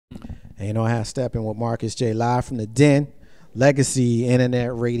And you know how Steppin with Marcus J live from the Den, Legacy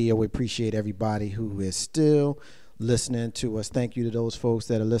Internet Radio. We appreciate everybody who is still listening to us. Thank you to those folks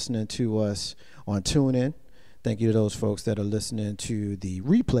that are listening to us on TuneIn. Thank you to those folks that are listening to the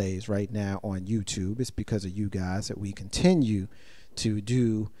replays right now on YouTube. It's because of you guys that we continue to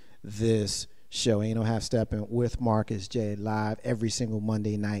do this show. Ain't No Half Steppin' with Marcus J live every single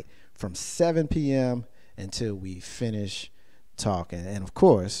Monday night from 7 p.m. until we finish talking. And of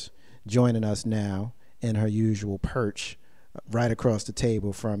course, joining us now in her usual perch right across the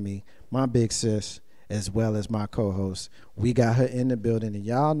table from me, my big sis, as well as my co-host. We got her in the building, and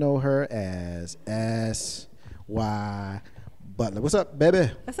y'all know her as S.Y. Butler. What's up,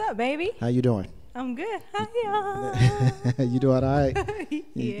 baby? What's up, baby? How you doing? I'm good. Hi, y'all. You doing all right? Yeah.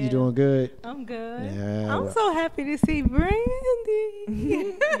 You doing good? I'm good. Yeah. I'm so happy to see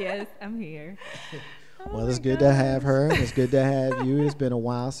Brandy. Yes, I'm here. Well, it's good to have her. It's good to have you. It's been a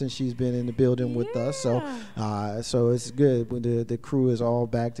while since she's been in the building with us, so it's good when the crew is all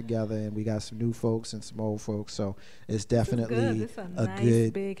back together, and we got some new folks and some old folks. So it's definitely It's a nice,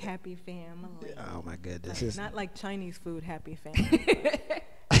 good, big, happy family. Oh my goodness! It's Not like Chinese food happy family.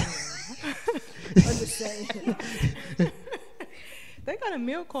 I'm just saying. They got a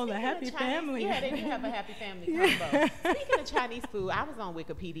meal called a happy family. Yeah, they do have a happy family combo. Speaking of Chinese food, I was on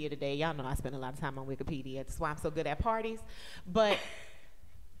Wikipedia today. Y'all know I spend a lot of time on Wikipedia. That's why I'm so good at parties. But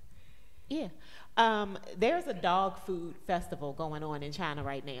yeah, there's a dog food festival going on in China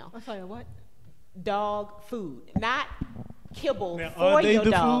right now. I'll tell you what. Dog food, not kibble Now, for are they your the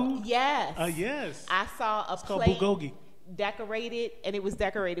dog. food? Yes. Yes. I saw a It's called plate bulgogi. decorated, and it was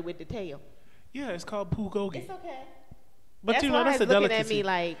decorated with the tail. Yeah, it's called bulgogi. It's okay. But That's you why know, that's I a was looking delicacy. at me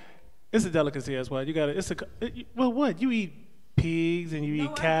like, It's a delicacy as well. You got to. Well, what you eat pigs and you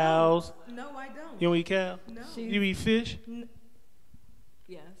eat cows. No, I don't. You don't eat cow. No. You eat fish,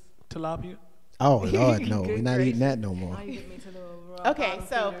 Yes. tilapia. Oh Lord, no, we're Good not gracious. eating that no more. Now you get me to the raw Okay,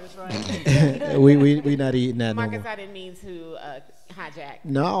 so- feeders, right? we not eating that no Marcus, more. I didn't mean to hijack.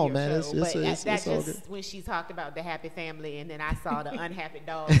 No, your man, show, it's but it's that all just good. when she talked about the happy family, and then I saw the unhappy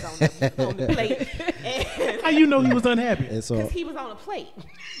dogs on the plate, How you know he was unhappy? It's all. because he was on a plate.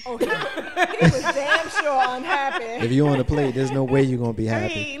 Oh, he was damn sure unhappy. If you on the plate, there's no way you're gonna be I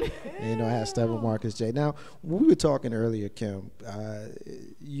happy. mean, And, you know, I have Steppin with Marcus J. Now, we were talking earlier, Kim.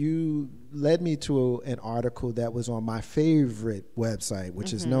 You led me to an article that was on my favorite website,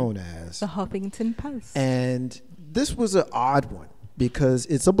 which is known as The Huffington Post. And this was an odd one because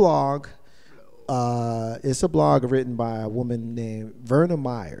it's a blog. It's a blog written by a woman named Verna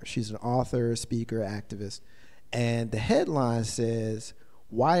Meyer. She's an author, speaker, activist. And the headline says,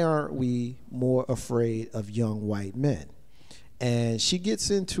 "Why aren't we more afraid of young white men?" And she gets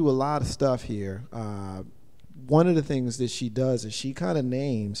into a lot of stuff here. One of the things that she does is she kind of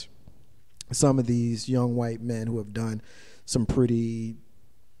names some of these young white men who have done some pretty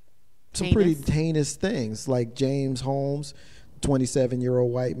heinous things, like James Holmes,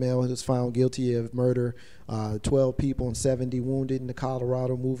 27-year-old white male who was found guilty of murder, 12 people and 70 wounded in the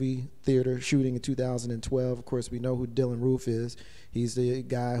Colorado movie theater shooting in 2012. Of course, we know who Dylan Roof is. He's the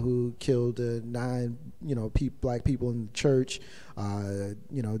guy who killed 9, black people in the church.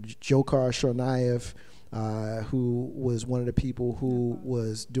 Dzhokhar Tsarnaev, who was one of the people who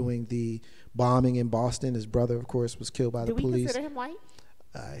was doing the bombing in Boston. His brother, of course, was killed by the do we police. consider him white?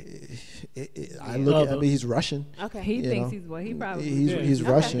 He's Russian. Okay. He You thinks know. he's what? He probably He's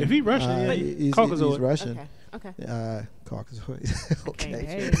Okay. Russian. If he Russian, yeah, he's Caucasoid. Russian. Okay. Caucasoid. Okay.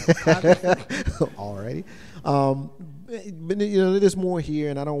 Hey, Already. But there's more here,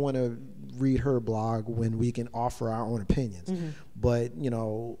 and I don't want to read her blog when we can offer our own opinions. But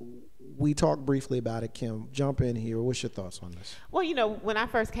we talked briefly about it. Kim, jump in here. What's your thoughts on this? Well, when I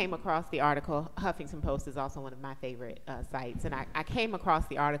first came across the article, Huffington Post is also one of my favorite sites, and I came across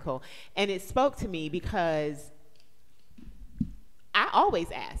the article, and it spoke to me because I always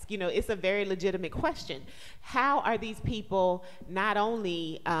ask, it's a very legitimate question. How are these people not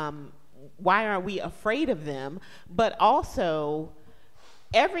only, why aren't we afraid of them, but also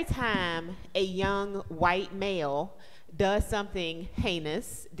every time a young white male does something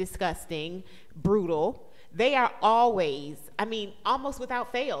heinous, disgusting, brutal, they are always, almost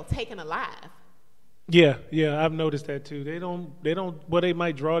without fail, taken alive. Yeah, I've noticed that too. They don't. Well, they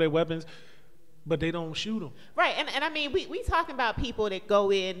might draw their weapons, but they don't shoot them. Right, and we talking about people that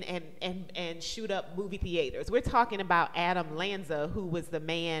go in and shoot up movie theaters. We're talking about Adam Lanza, who was the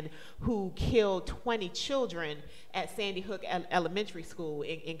man who killed 20 children at Sandy Hook Elementary School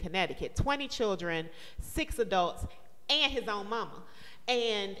in Connecticut. 20 children, 6 adults, and his own mama.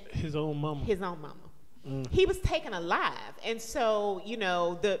 And his own mama. He was taken alive. And so,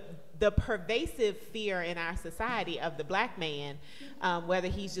 the pervasive fear in our society of the black man, whether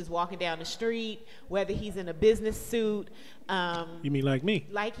he's just walking down the street, whether he's in a business suit, You mean like me?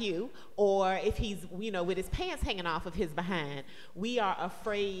 like you, or if he's, with his pants hanging off of his behind. We are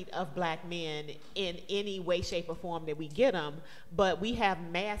afraid of black men in any way, shape, or form that we get them. But we have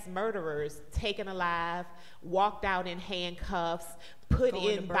mass murderers taken alive, walked out in handcuffs, put Going to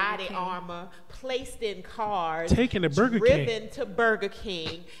in Burger body King. armor, placed in cars, Taken to Burger King. driven to Burger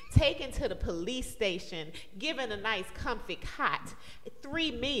King, taken to the police station, given a nice comfy cot,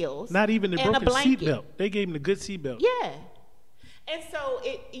 3 meals, Not even the and a broken blanket. seatbelt. They gave him the good seatbelt. Yeah. And so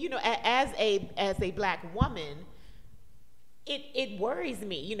as a black woman, it worries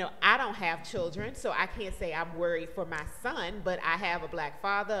me. I don't have children, so I can't say I'm worried for my son, but I have a black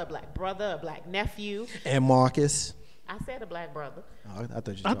father, a black brother, a black nephew. And Marcus. I said a black brother. Oh, I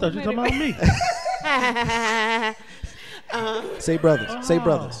thought you I were thought you were talking about me. Say brothers. Say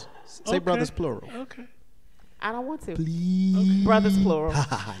brothers. Say Okay. brothers plural. Okay. I don't want to. Please. Brothers plural.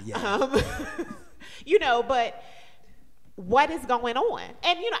 Yeah. But what is going on?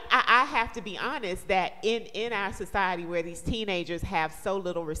 And I have to be honest that in our society where these teenagers have so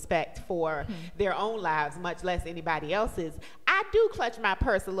little respect for their own lives, much less anybody else's, I do clutch my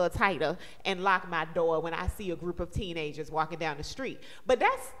purse a little tighter and lock my door when I see a group of teenagers walking down the street. But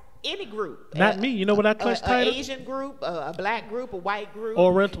that's any group. Not me. You know what I clutch An tighter? Asian group, a black group, a white group.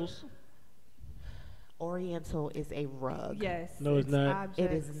 Orientals. Oriental is a rug. Yes. No, it's not. objects.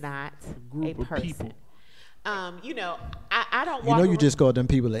 It is not Group a of person. people. I don't You walk know you around- just called them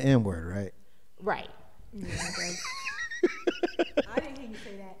people the N-word, right? right. Yeah, I didn't hear you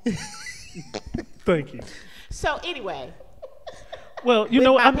say that. Thank you. So anyway, Well, with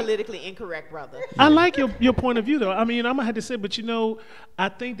my I'm, politically incorrect brother. I like your point of view, though. I mean, I'm gonna have to say, but I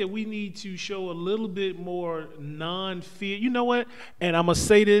think that we need to show a little bit more non-fear. You know what? And I'm gonna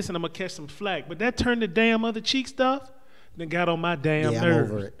say this, and I'm gonna catch some flack, but that turn the damn other cheek stuff, then got on my damn Yeah, nerves.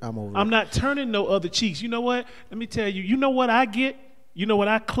 I'm over it. I'm over I'm it. not turning no other cheeks. You know what? Let me tell you. You know what I get? You know what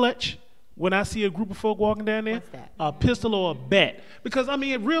I clutch when I see a group of folk walking down there? What's that? A pistol or a bat. Because I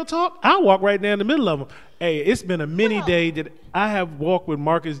mean, real talk, I walk right down the middle of them. Hey, it's been a mini day that I have walked with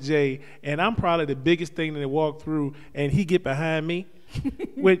Marcus J, and I'm probably the biggest thing that walked through, and he get behind me.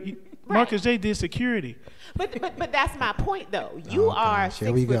 When Marcus J did security. But that's my point though. You Oh, are gosh,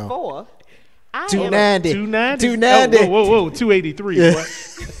 here we go. 6'4". I am 290. 290? 290. Oh, whoa, 283. Boy.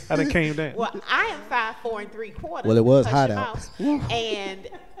 I done came down. well, I am 5'4" and 3/4. Well, it was Hush hot your out. mouth. And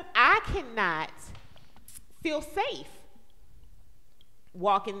I cannot feel safe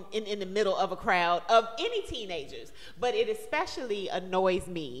walking in the middle of a crowd of any teenagers. But it especially annoys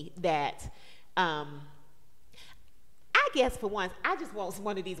me that I guess for once, I just want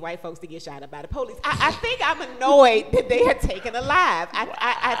one of these white folks to get shot up by the police. I think I'm annoyed that they are taken alive.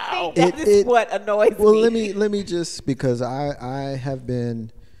 I think that is what annoys Well, me. let me just, because I have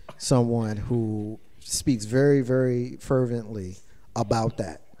been someone who speaks very, very fervently about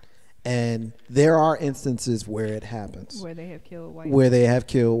that. And there are instances where it happens, Where they have killed white. where they have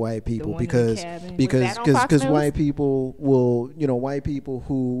killed white people one in the because cabin. because Was that on Fox because News? white people will, white people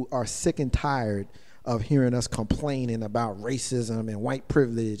who are sick and tired of hearing us complaining about racism and white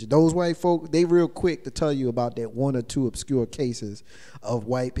privilege. Those white folk, they real quick to tell you about that 1 or 2 obscure cases of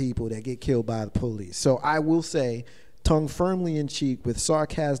white people that get killed by the police. So I will say, tongue firmly in cheek with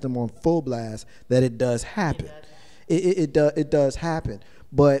sarcasm on full blast, that it does happen. It does happen.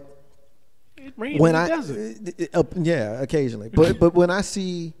 But It rained when in the I desert. yeah, occasionally, but when I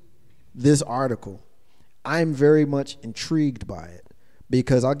see this article, I'm very much intrigued by it,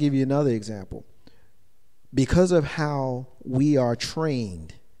 because I'll give you another example. Because of how we are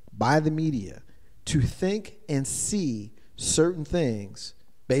trained by the media to think and see certain things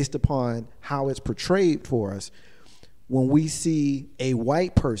based upon how it's portrayed for us, when we see a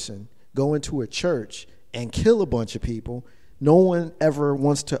white person go into a church and kill a bunch of people, no one ever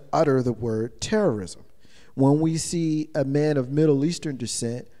wants to utter the word terrorism. When we see a man of Middle Eastern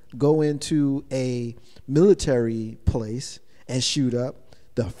descent go into a military place and shoot up,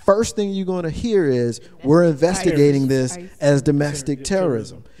 the first thing you're going to hear is, we're investigating this ICE. as domestic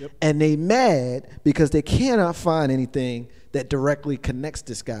Terrorism. terrorism. Yep. And they mad because they cannot find anything that directly connects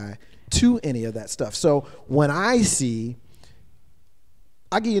this guy to any of that stuff. So when I see,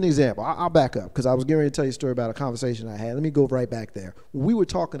 I'll give you an example. I'll back up, because I was getting ready to tell you a story about a conversation I had. Let me go right back there. We were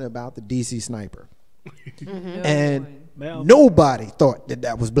talking about the DC sniper. And Mal- nobody thought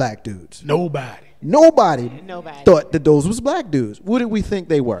that was black dudes. Nobody. Nobody Nobody. thought that those was black dudes. What did we think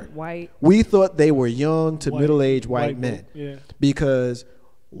they were? White. We thought they were young to White- middle-aged white white men. folk, yeah. Because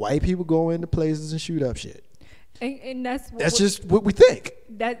white people go into places and shoot up shit. And That's just what we think.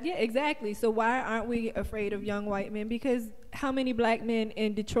 Yeah, exactly. So why aren't we afraid of young white men? Because how many black men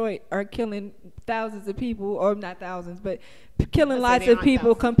in Detroit are killing thousands of people, or not thousands, but killing lots of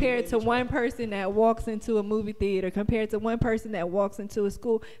people compared to one person that walks into a movie theater, compared to one person that walks into a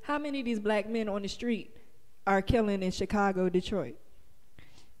school? How many of these black men on the street are killing in Chicago, Detroit?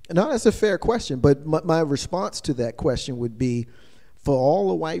 No, that's a fair question. But my response to that question would be, for all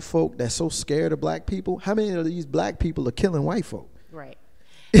the white folk that's so scared of black people, how many of these black people are killing white folk? Right.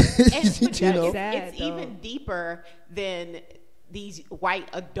 And, you know? It's even deeper than these white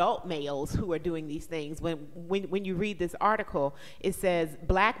adult males who are doing these things. When you read this article, it says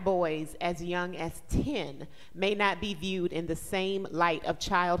black boys as young as 10 may not be viewed in the same light of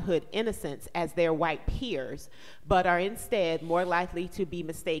childhood innocence as their white peers, but are instead more likely to be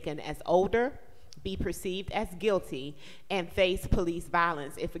mistaken as older, be perceived as guilty, and face police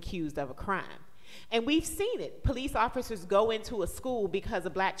violence if accused of a crime. And we've seen it. Police officers go into a school because a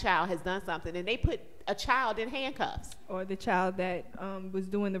black child has done something, and they put a child in handcuffs. Or the child that was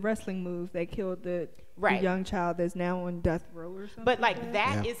doing the wrestling moves that killed the young child that's now on death row or something. But like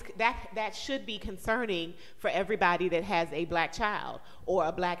that should be concerning for everybody that has a black child or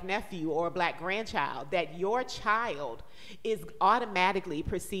a black nephew or a black grandchild, that your child is automatically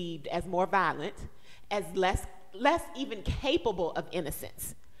perceived as more violent, as less even capable of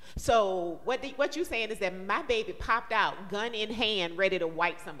innocence. So what you're saying is that my baby popped out, gun in hand, ready to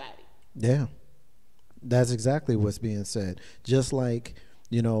wipe somebody. Yeah, that's exactly what's being said. Just like,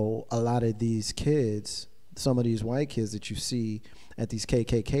 you know, a lot of these kids, some of these white kids that you see at these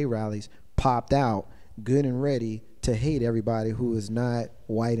KKK rallies, popped out, good and ready to hate everybody who is not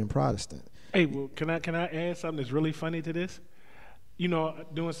white and Protestant. Hey, well, can I add something that's really funny to this? You know,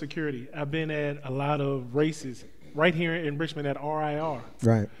 doing security, I've been at a lot of races right here in Richmond at RIR.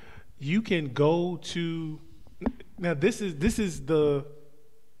 Right. You can go to, now this is the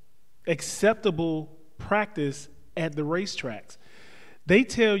acceptable practice at the racetracks. They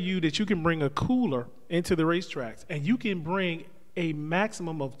tell you that you can bring a cooler into the racetracks, and you can bring a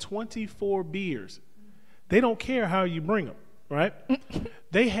maximum of 24 beers. They don't care how you bring them, right?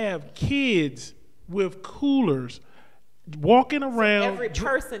 They have kids with coolers walking around. So every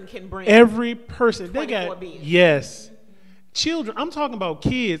person can bring. Every person. They 24 got beers. Yes. Children. I'm talking about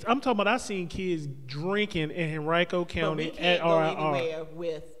kids. I'm talking about I seen kids drinking in Henrico County But we can't at go RIR. anywhere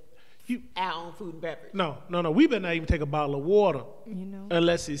with our own food and beverage. No. We better not even take a bottle of water, You know?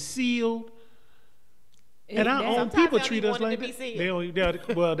 unless it's sealed. And our own Sometimes people they don't treat even us want it like to be that.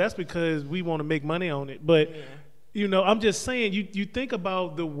 sealed. Well, that's because we want to make money on it. But you know, I'm just saying. You think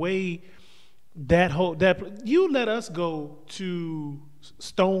about the way that you let us go to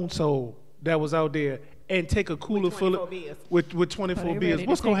Stone Soul that was out there and take a cooler full of with 24 beers.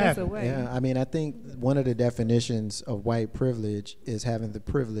 What's gonna happen? Yeah, I mean, I think one of the definitions of white privilege is having the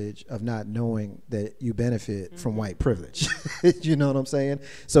privilege of not knowing that you benefit from white privilege. You know what I'm saying?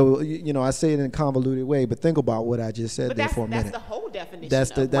 So, you know, I say it in a convoluted way, but think about what I just said there for a minute. That's the whole definition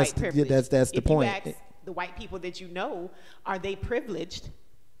That's of white privilege. that's the point. If you ask the white people that you know, are they privileged?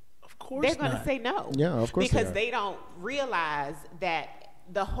 Of course They're going to not. say no. Yeah, of course because they they don't realize that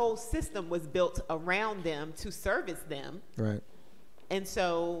the whole system was built around them to service them. Right. And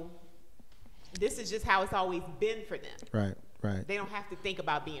so this is just how it's always been for them. Right. They don't have to think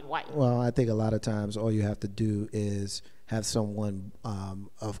about being white. Well, I think a lot of times all you have to do is have someone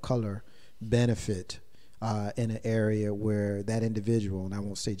of color benefit in an area where that individual, and I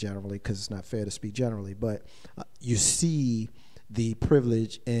won't say generally because it's not fair to speak generally, but you see the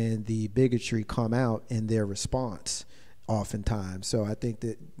privilege and the bigotry come out in their response oftentimes. So I think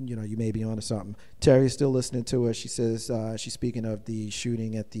that, you know, you may be onto something. Terry's still listening to us. She says she's speaking of the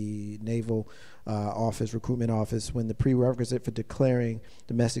shooting at the Naval recruitment office, when the prerequisite for declaring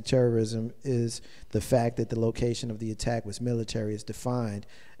domestic terrorism is the fact that the location of the attack was military is defined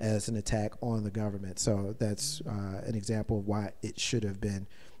as an attack on the government. So that's an example of why it should have been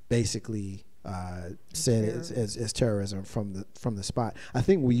basically said as terrorism from the spot. I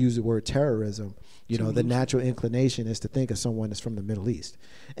think we use the word terrorism. You know, the natural inclination is to think of someone that's from the Middle East,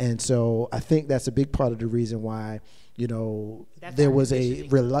 and so I think that's a big part of the reason why, you know, there was a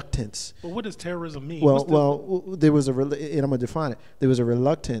reluctance. But what does terrorism mean? Well, there was and I'm going to define it. There was a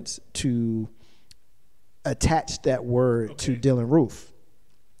reluctance to attach that word to Dylan Roof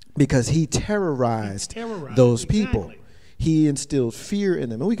because he terrorized those people. Exactly. He instilled fear in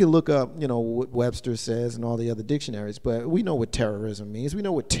them. And we can look up, you know, what Webster says and all the other dictionaries, but we know what terrorism means. We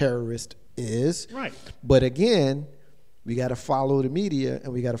know what terrorist is. Right. But again, We got to follow the media,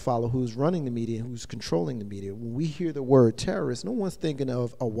 and we got to follow who's running the media and who's controlling the media. When we hear the word terrorist, no one's thinking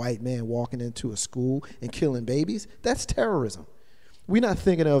of a white man walking into a school and killing babies. That's terrorism. We're not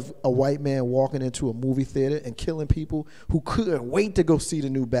thinking of a white man walking into a movie theater and killing people who couldn't wait to go see the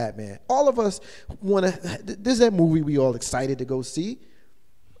new Batman. All of us want to, this is that movie we all excited to go see.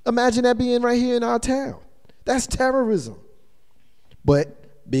 Imagine that being right here in our town. That's terrorism.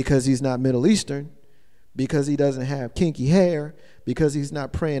 But because he's not Middle Eastern, because he doesn't have kinky hair, because he's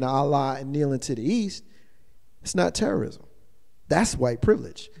not praying to Allah and kneeling to the east, it's not terrorism. That's white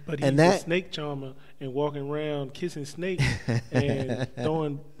privilege. But he's a snake charmer and walking around kissing snakes and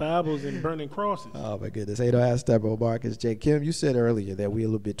throwing Bibles and burning crosses. Oh, my goodness. Hey, don't ask that, Marcus J. Kim, you said earlier that we're a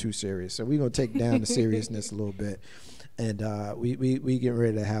little bit too serious. So we're going to take down the seriousness a little bit. And we get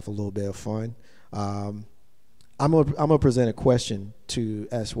ready to have a little bit of fun. I'm gonna present a question to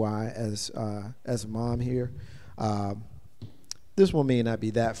SY as a mom here. This one may not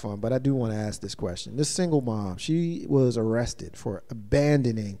be that fun, but I do want to ask this question. This single mom, she was arrested for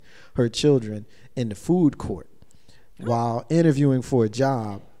abandoning her children in the food court while interviewing for a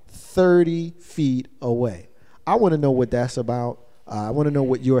job 30 feet away. I want to know what that's about. I want to know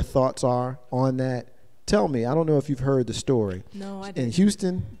what your thoughts are on that. Tell me, I don't know if you've heard the story. No, I didn't.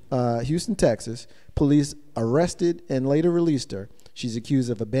 In Houston, Texas, police arrested and later released her. She's accused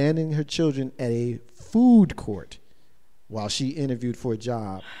of abandoning her children at a food court while she interviewed for a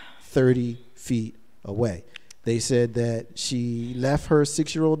job 30 feet away. They said that she left her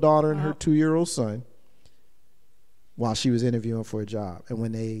 6-year-old daughter and her 2-year-old son while she was interviewing for a job. And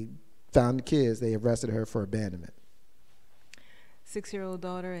when they found the kids, they arrested her for abandonment. 6-year-old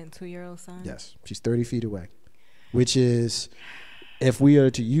daughter and 2-year-old son? Yes, she's 30 feet away, which is, if we are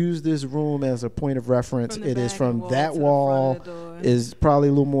to use this room as a point of reference, it is from that wall, is probably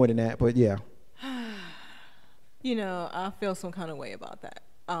a little more than that, but yeah. You know, I feel some kind of way about that.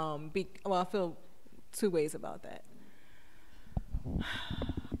 I feel two ways about that.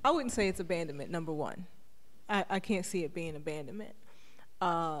 I wouldn't say it's abandonment, number one. I can't see it being abandonment.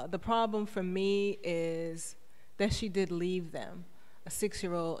 The problem for me is that she did leave them, a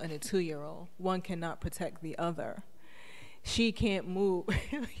 6-year-old and a 2-year-old. One cannot protect the other. She can't move.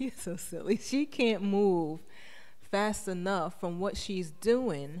 You're so silly. She can't move fast enough from what she's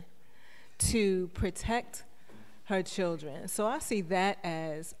doing to protect her children. So I see that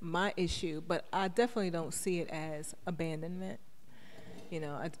as my issue, but I definitely don't see it as abandonment. You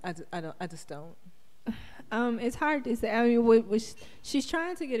know, I just don't. It's hard to say. I mean, she's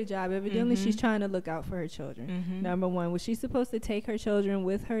trying to get a job. Evidently, she's trying to look out for her children. Number one, was she supposed to take her children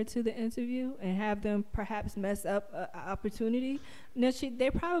with her to the interview and have them perhaps mess up an opportunity? No,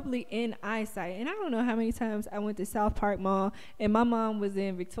 they're probably in eyesight. And I don't know how many times I went to South Park Mall and my mom was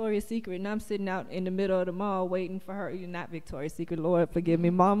in Victoria's Secret and I'm sitting out in the middle of the mall waiting for her. You're not Victoria's Secret, Lord, forgive me,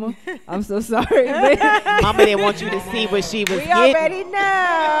 Mama. I'm so sorry. Mama didn't want you to see what she was getting. We already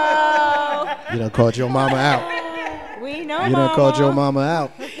know. You done called your mama out. We know, You done called your mama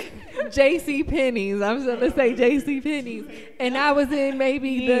out. J.C. Penney's. I'm just gonna say J.C. Penney's, and I was in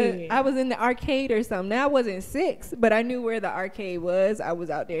I was in the arcade or something. Now I wasn't 6, but I knew where the arcade was. I was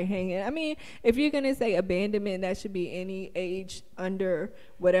out there hanging. I mean, if you're gonna say abandonment, that should be any age under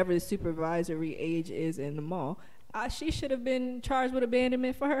whatever the supervisory age is in the mall. She should have been charged with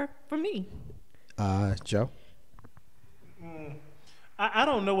abandonment for me. Joe. I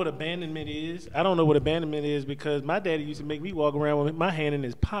don't know what abandonment is. I don't know what abandonment is because my daddy used to make me walk around with my hand in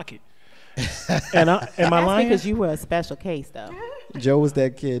his pocket. Am I lying? Because you were a special case, though. Joe was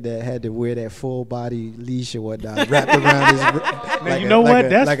that kid that had to wear that full body leash or whatnot wrapped around his. Now, you know what?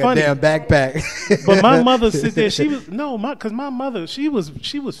 That's like funny. a damn backpack. But my mother sit there. Because my mother, she was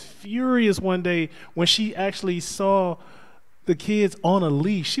furious one day when she actually saw the kids on a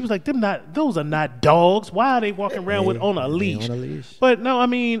leash. She was like, those are not dogs. Why are they walking around on a leash? On a leash. But no, I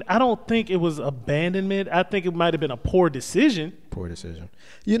mean, I don't think it was abandonment. I think it might have been a poor decision. Poor decision.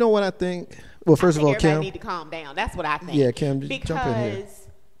 You know what I think? Well, first of all, Kim. Everybody need to calm down. That's what I think. Yeah, Kim, jump in here. Because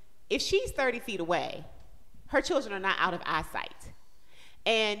if she's 30 feet away, her children are not out of eyesight.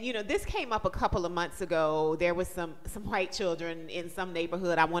 And, you know, this came up a couple of months ago. There was some white children in some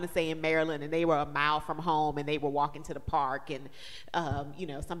neighborhood, I want to say in Maryland, and they were a mile from home, and they were walking to the park, and, you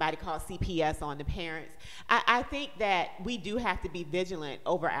know, somebody called CPS on the parents. I think that we do have to be vigilant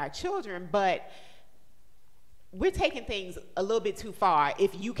over our children, but we're taking things a little bit too far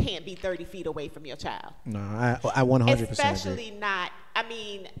if you can't be 30 feet away from your child. No, I 100% Especially agree. not, I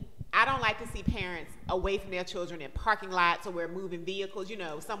mean, I don't like to see parents away from their children in parking lots or where moving vehicles, you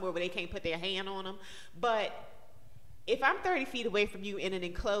know, somewhere where they can't put their hand on them. But if I'm 30 feet away from you in an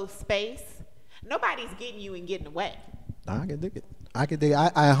enclosed space, nobody's getting you and getting away. I can dig it. I can dig it.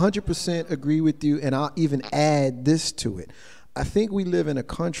 I 100% agree with you, and I'll even add this to it. I think we live in a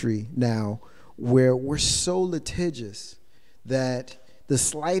country now where we're so litigious that the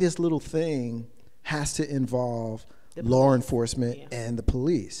slightest little thing has to involve law enforcement and the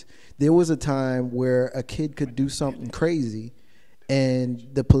police. There was a time where a kid could do something crazy and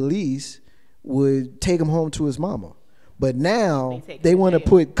the police would take him home to his mama. But now they want to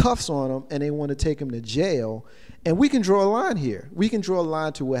put cuffs on him and they want to take him to jail. And we can draw a line here. We can draw a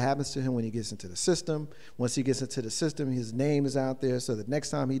line to what happens to him when he gets into the system. Once he gets into the system, his name is out there, so that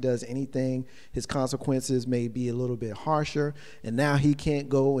next time he does anything, his consequences may be a little bit harsher. And now he can't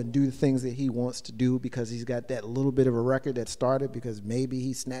go and do the things that he wants to do because he's got that little bit of a record that started because maybe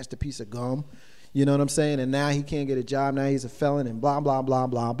he snatched a piece of gum. You know what I'm saying? And now he can't get a job. Now he's a felon and blah, blah, blah,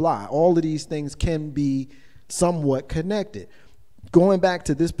 blah, blah. All of these things can be somewhat connected. Going back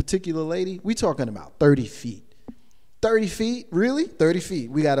to this particular lady, we talking about 30 feet. 30 feet? Really? 30 feet.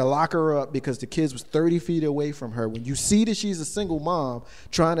 We got to lock her up because the kids was 30 feet away from her. When you see that she's a single mom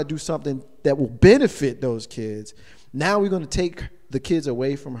trying to do something that will benefit those kids, now we're going to take the kids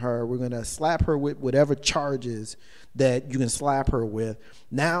away from her. We're going to slap her with whatever charges that you can slap her with.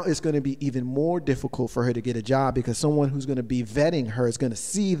 Now it's going to be even more difficult for her to get a job because someone who's going to be vetting her is going to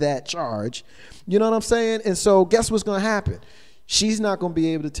see that charge. You know what I'm saying? And so guess what's going to happen? She's not going to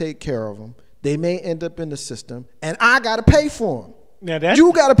be able to take care of them. They may end up in the system, and I got to pay for them. Now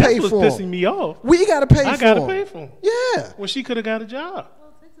you got to pay for them. That's what's pissing me off. We got to pay for them. I got to pay for them. Yeah. Well, she could have got a job.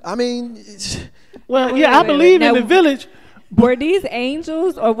 I mean, I believe in the village. Were these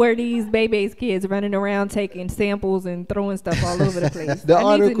angels or were these baby's kids running around taking samples and throwing stuff all over the place? The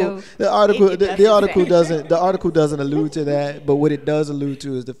article doesn't allude to that, but what it does allude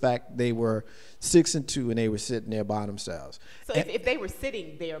to is the fact they were 6 and 2 and they were sitting there by themselves. So if they were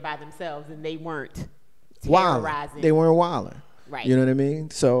sitting there by themselves and they weren't wilding, terrorizing, they weren't wilding. Right. You know what I mean?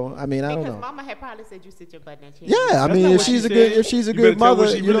 So I mean, I don't know. Because Mama had probably said you sit your butt in that chair. Yeah, I mean, if she's a good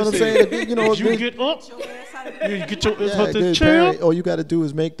mother, you know what I'm saying? You know, you get up, you get your ass out the chair. All you got to do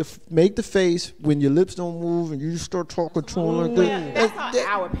is make the face when your lips don't move and you just start talking to them like that. That's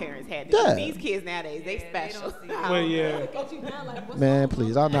how our parents had to do. These kids nowadays, they special. Well, yeah. Man,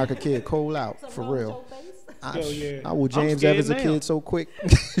 please, I'll knock a kid cold out for real. I will James Evans a kid so quick.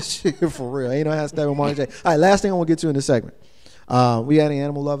 For real. Ain't no have to step with Martin J. All right, last thing I want to get to in this segment. We got any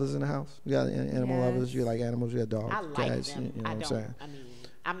animal lovers in the house? We got any animal lovers? You like animals? You got dogs, I like cats? them. You know what I'm saying? I mean,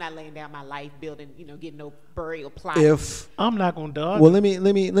 I'm not laying down my life building, getting no burial plot. If I'm not gonna dog. Well, let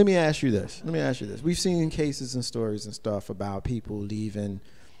me ask you this. We've seen cases and stories and stuff about people leaving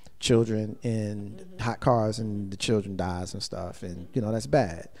children in hot cars and the children dies and stuff, and that's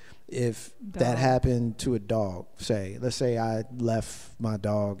bad. If that happened to a dog, let's say I left my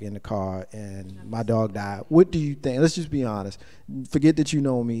dog in the car and my dog died, what do you think? Let's just be honest. Forget that you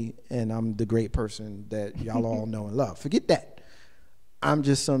know me and I'm the great person that y'all all know and love. Forget that. I'm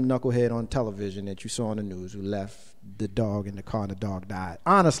just some knucklehead on television that you saw on the news who left the dog in the car and the dog died.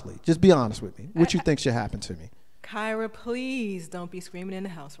 Honestly, just be honest with me. What you think should happen to me? Kyra, please don't be screaming in the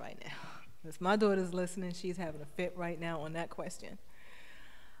house right now. If my daughter's listening, she's having a fit right now on that question.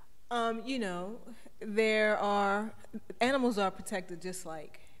 Animals are protected just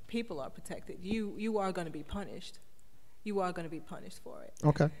like people are protected. You are going to be punished. You are going to be punished for it.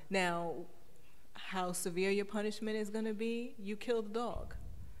 Okay. Now, how severe your punishment is going to be, you kill the dog.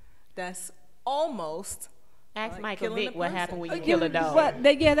 That's almost Ask like Michael Vick what happened when you kill kill a dog.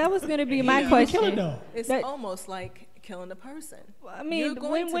 That was going to be my question. It's almost like killing a person. I mean, you're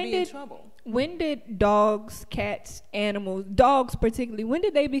going to be in trouble. When did dogs, cats, animals, dogs particularly, when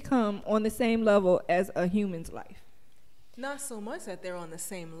did they become on the same level as a human's life? Not so much that they're on the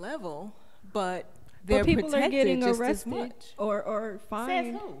same level, but they're people protected are getting just arrested as much. or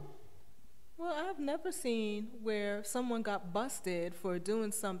fined. Says who? Well, I've never seen where someone got busted for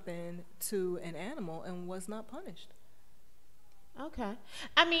doing something to an animal and was not punished. Okay.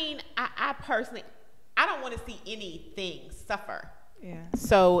 I mean, I personally, I don't want to see anything suffer. Yeah.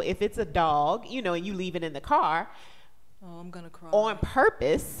 So if it's a dog, and you leave it in the car, I'm gonna cry. On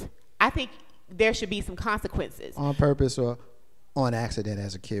purpose, I think there should be some consequences. On purpose or on accident,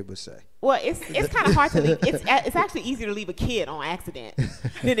 as a kid would say. Well, it's kind of hard to leave. It's actually easier to leave a kid on accident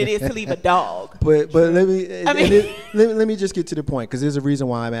than it is to leave a dog. But let me just get to the point because there's a reason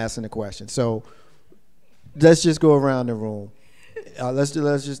why I'm asking the question. So let's just go around the room. Let's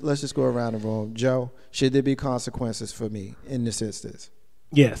just go around the room. Joe, should there be consequences for me in this instance?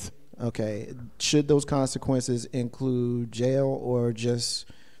 Yes. Okay. Should those consequences include jail or just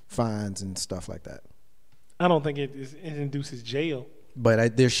fines and stuff like that? I don't think it induces jail.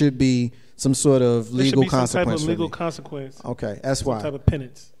 But there should be some sort of There should legal be some type consequence of for legal me. consequence. Okay, that's Some why. type of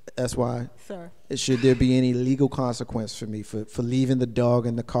penance. That's why. Sir. Should there be any legal consequence for me for leaving the dog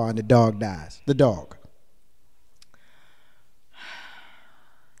in the car and the dog dies? The dog.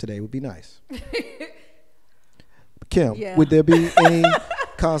 Today would be nice. Kim, Yeah. would there be any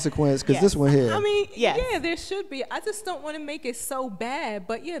consequence? Because Yes. this one here. I mean, Yes. yeah, there should be. I just don't want to make it so bad,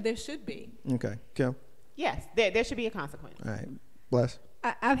 but yeah, there should be. Okay, Kim. Yes, there should be a consequence. All right, bless.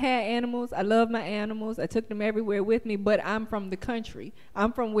 I've had animals. I love my animals. I took them everywhere with me, but I'm from the country.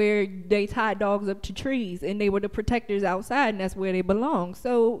 I'm from where they tied dogs up to trees, and they were the protectors outside, and that's where they belong.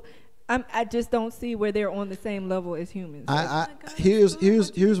 So I just don't see where they're on the same level as humans.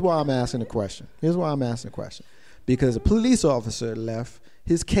 Here's why I'm asking the question. Here's why I'm asking the question. Because a police officer left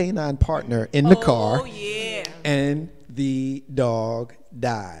his canine partner in the car. Oh yeah. And the dog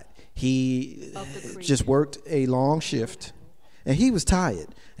died. He just worked a long shift, and he was tired,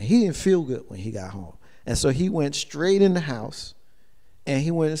 and he didn't feel good when he got home. And so he went straight in the house, and he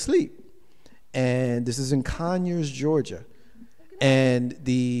went to sleep. And this is in Conyers, Georgia. And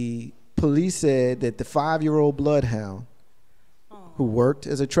the police said that the 5-year-old bloodhound, who worked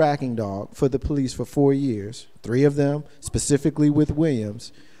as a tracking dog for the police for 4 years, 3 of them specifically with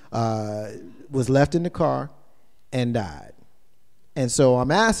Williams, was left in the car and died. And so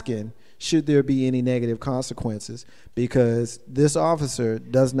I'm asking, should there be any negative consequences? Because this officer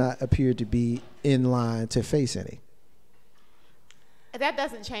does not appear to be in line to face any. That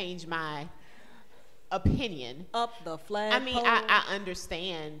doesn't change my opinion. Up the flag. I mean, I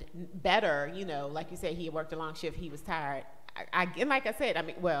understand better, you know, like you said, he worked a long shift, he was tired. And like I said, I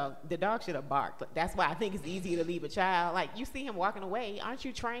mean, well, the dog should have barked. That's why I think it's easier to leave a child. Like, you see him walking away, aren't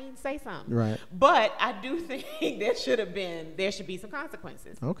you trained? Say something. Right. But I do think there should be some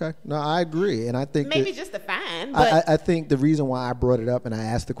consequences. Okay. No, I agree. And I think Maybe that, just a fine, but I think the reason why I brought it up and I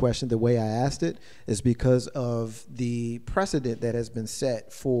asked the question the way I asked it is because of the precedent that has been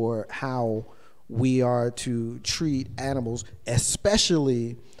set for how we are to treat animals,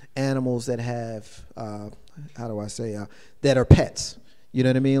 especially animals that have, that are pets. You know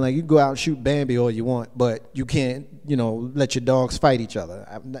what I mean? Like, you can go out and shoot Bambi all you want, but you can't, let your dogs fight each other.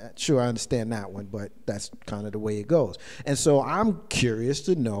 I'm not sure I understand that one, but that's kind of the way it goes. And so I'm curious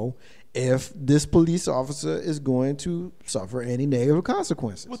to know if this police officer is going to suffer any negative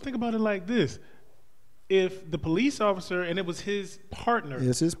consequences. Well, think about it like this. If the police officer, and it was his partner,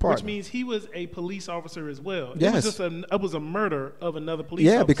 It's his partner. which means he was a police officer as well. Yes. It was a murder of another police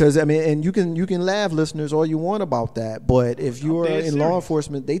officer. Yeah, because I mean, and you can laugh, listeners, all you want about that, but if you are dead in law serious.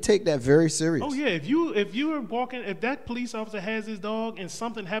 enforcement, they take that very serious. Oh yeah, if you are walking, if that police officer has his dog and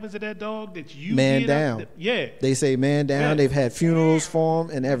something happens to that dog that you Man did down. yeah. They say man down. Yeah. They've had funerals for him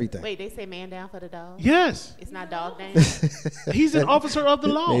and everything. wait, they say man down for the dog? Yes, It's not dog down? he's an officer of the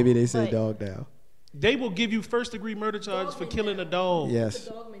law. Maybe they say But- dog down. They will give you first-degree murder charges for killing a dog. Yes.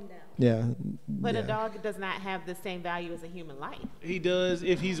 Yeah. But yeah. a dog does not have the same value as a human life. He does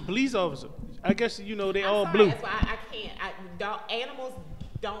if he's a police officer. I guess they I'm all sorry, blue. That's why I can't. Animals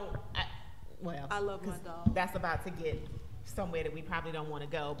don't. I love my 'cause dog. That's about to get somewhere that we probably don't want to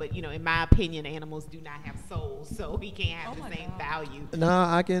go. But in my opinion, animals do not have souls, so he can't have the same value. No,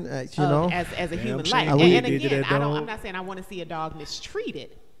 I can. As a human shame life. what And he did to again, that dog. I'm not saying I want to see a dog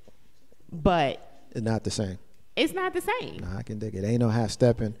mistreated, but it's not the same. it's not the same. No, I can dig it. Ain't no half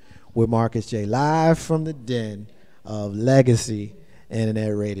stepping with Marcus J. Live from the den of Legacy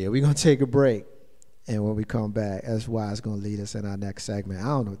Internet Radio. We're gonna take a break. And when we come back, that's why it's going to lead us in our next segment. I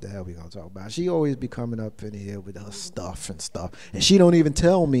don't know what the hell we're going to talk about. She always be coming up in here with her stuff. And she don't even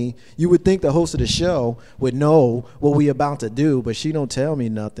tell me. You would think the host of the show would know what we about to do, but she don't tell me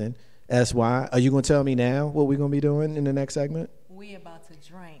nothing. That's why. Are you going to tell me now what we're going to be doing in the next segment? We about to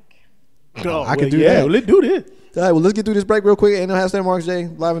drink. I can do that. Well, let's do this. All right, well, let's get through this break real quick. Ain't no hashtag Marcus J.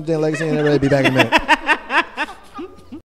 Live and Den Legacy. And ready to be back in a minute.